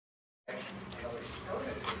Another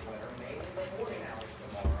skirmishes winter, mainly the morning hours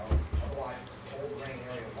tomorrow. Otherwise, cold rain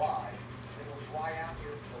area wide. It will dry out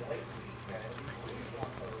here for the late weekend. It'll be breezy on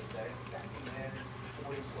Thursday, gusty winds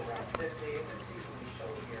 40s to around 50. And then seasonally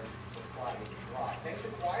showy here for Friday and dry. Things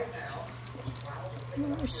are quiet now.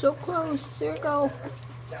 We're so close. There you go.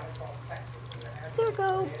 Down across Texas. There you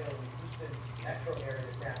go. Houston metro area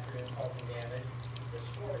this afternoon causing damage. The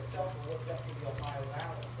storm itself will lift up to the Ohio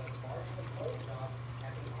Valley, but marginally cold enough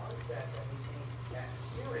at the onset that we see that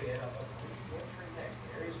period of a brief wintry mix.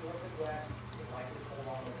 Areas north and west will likely hold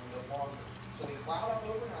on a little bit longer. So we cloud up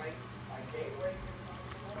overnight by daybreak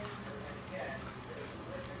and again, there's some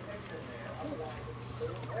wintry mix in there. Otherwise, it will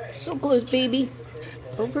cold rain. So close, baby.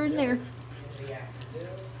 Over in there. In the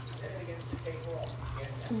afternoon, then it begins to taper off.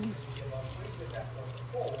 Again, that will be above freezing at that point of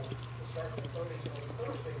cold. We'll start from 30 till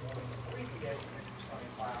Thursday morning, breezy edge mixes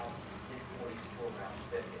coming cloud, mid-40s to around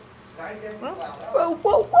 50. Night then we cloud up. Whoa,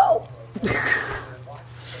 whoa, whoa.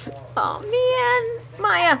 Oh, man.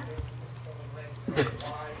 Maya.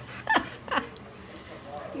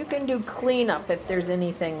 You can do cleanup if there's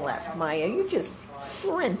anything left, Maya. You just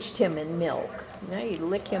drenched him in milk. Now you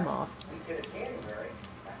lick him off.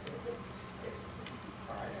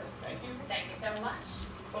 Thank you so much.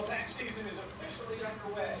 Well, tax season is officially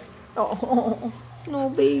underway. Oh, no,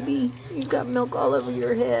 baby. You got milk all over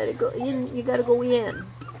your head. Go in. You got to go in.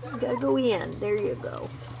 You got to go in. There you go.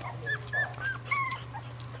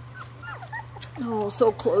 Oh,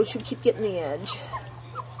 so close. You keep getting the edge.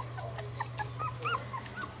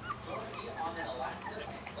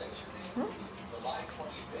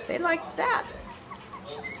 They like that.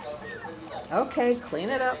 Okay, clean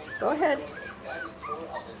it up. Go ahead.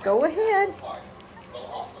 Go ahead.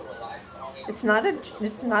 It's not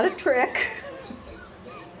a trick.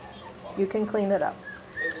 You can clean it up.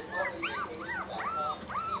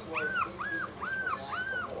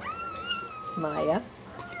 Maya.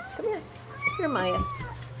 Come here. Here, Maya.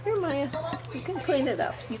 Here, Maya. You can clean it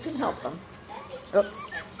up. You can help them. Oops.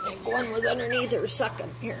 One was underneath her sucking.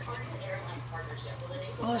 Here.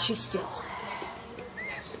 Oh, she's still.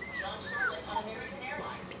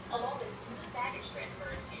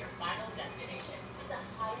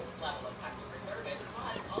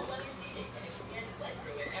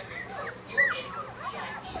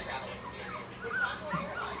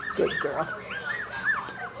 Good girl.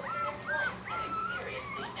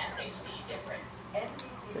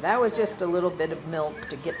 So that was just a little bit of milk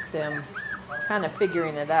to get them kind of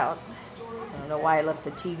figuring it out. I don't know why I left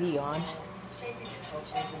the TV on.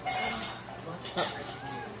 Oh.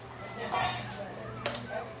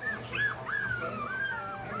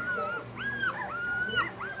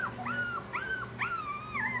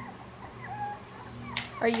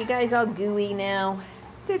 Are you guys all gooey now?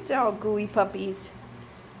 It's all gooey puppies.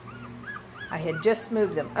 I had just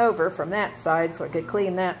moved them over from that side so I could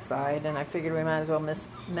clean that side, and I figured we might as well mess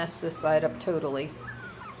this side up totally.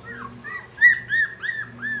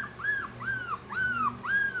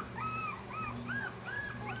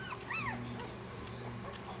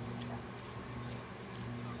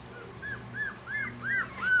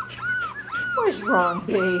 What's wrong,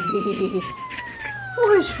 baby?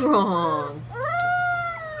 What's wrong?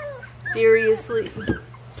 Seriously?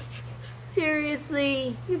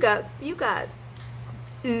 Seriously? You got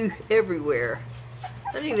everywhere.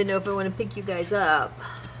 I don't even know if I want to pick you guys up.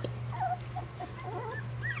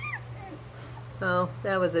 Oh,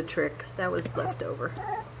 that was a trick. That was leftover.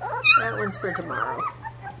 That one's for tomorrow.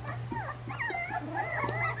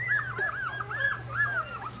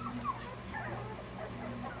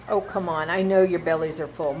 Oh, come on. I know your bellies are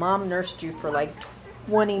full. Mom nursed you for like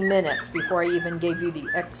 20 minutes before I even gave you the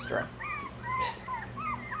extra.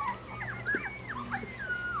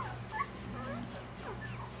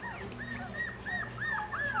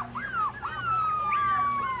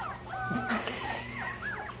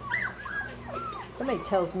 Somebody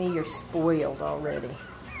tells me you're spoiled already.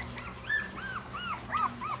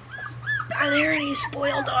 Are there any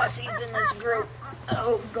spoiled Aussies in this group?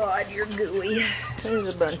 Oh God, you're gooey. There's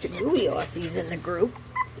a bunch of gooey Aussies in the group.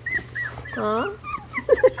 Huh?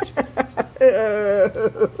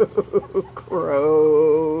 Oh,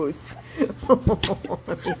 gross. Let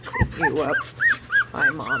me clean you up. Hi,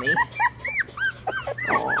 Mommy.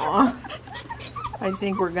 Aw. I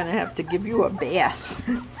think we're going to have to give you a bath.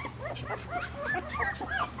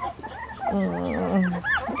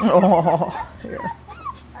 Oh, here.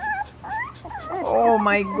 Oh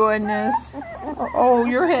my goodness. Oh,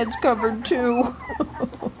 your head's covered too.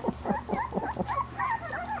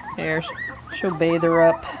 Here, she'll bathe her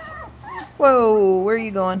up. Whoa, where are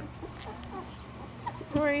you going?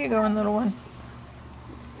 Where are you going, little one?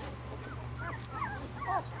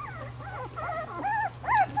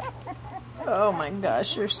 Oh my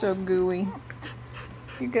gosh, you're so gooey.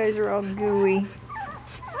 You guys are all gooey.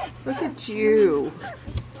 Look at you.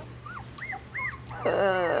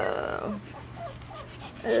 Oh.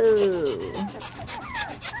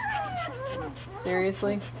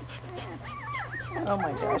 Seriously? Oh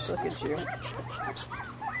my gosh, look at you.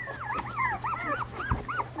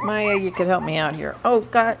 Maya, you could help me out here. Oh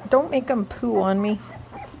God, don't make them poo on me.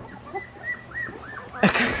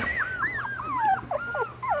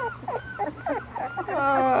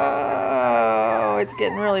 Oh, it's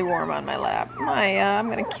getting really warm on my lap. Maya, I'm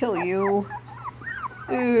gonna kill you.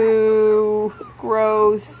 Ooh,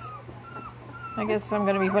 gross. I guess I'm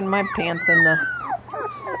gonna be putting my pants in the...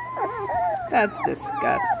 That's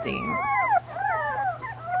disgusting.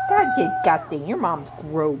 That's disgusting. Your mom's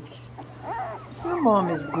gross. Your mom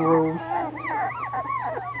is gross.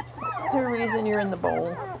 Is there a reason you're in the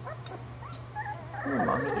bowl? Your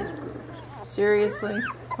mommy is gross. Seriously?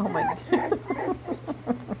 Oh my God.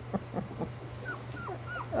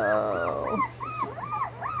 Oh.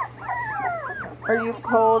 Are you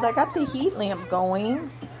cold? I got the heat lamp going.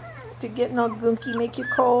 Did getting all gunky make you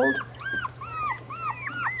cold?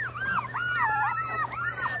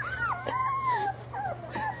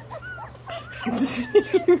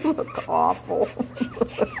 You look awful.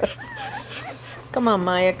 Come on,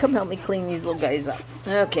 Maya. Come help me clean these little guys up.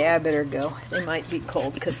 Okay, I better go. They might be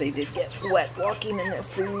cold because they did get wet walking in their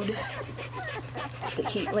food. The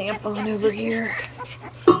heat lamp on over here.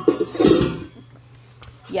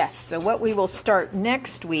 Yes, so what we will start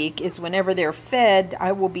next week is whenever they're fed,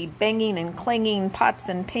 I will be banging and clanging pots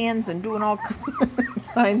and pans and doing all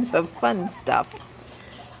kinds of fun stuff.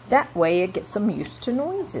 That way it gets them used to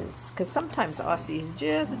noises. Because sometimes Aussies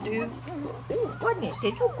just do... Ooh, goodness,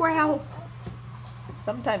 did you growl?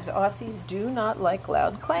 Sometimes Aussies do not like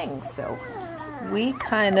loud clangs, so we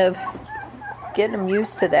kind of get them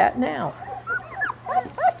used to that now.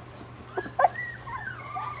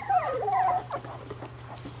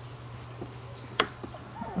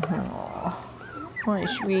 Hi,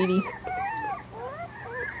 sweetie.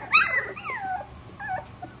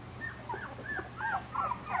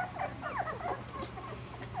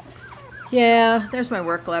 Yeah, there's my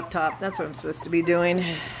work laptop. That's what I'm supposed to be doing.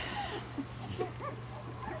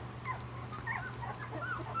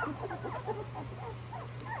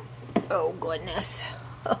 Oh, goodness.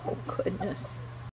 Oh, goodness.